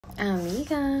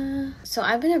amiga. So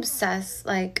I've been obsessed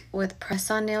like with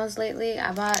press-on nails lately.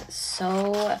 I bought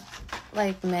so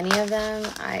like many of them.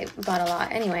 I bought a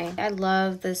lot. Anyway, I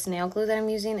love this nail glue that I'm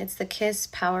using. It's the Kiss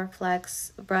Power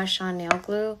Flex brush on nail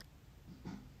glue.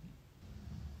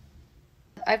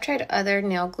 I've tried other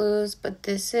nail glues, but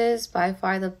this is by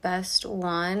far the best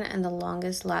one and the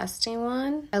longest lasting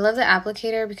one. I love the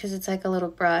applicator because it's like a little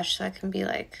brush, so I can be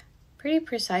like pretty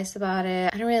precise about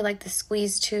it. I don't really like the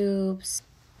squeeze tubes.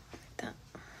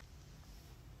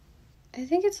 I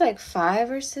think it's like $5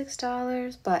 or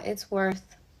 $6, but it's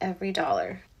worth every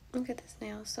dollar. Look at this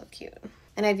nail, so cute.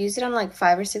 And I've used it on like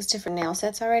 5 or 6 different nail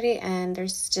sets already, and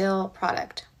there's still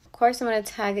product. Of course, I'm gonna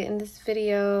tag it in this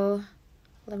video.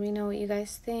 Let me know what you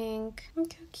guys think.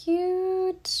 Look how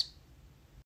cute.